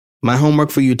My homework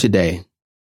for you today: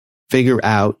 figure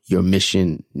out your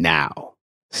mission now.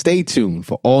 Stay tuned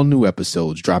for all new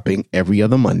episodes dropping every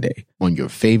other Monday on your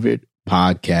favorite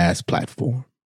podcast platform.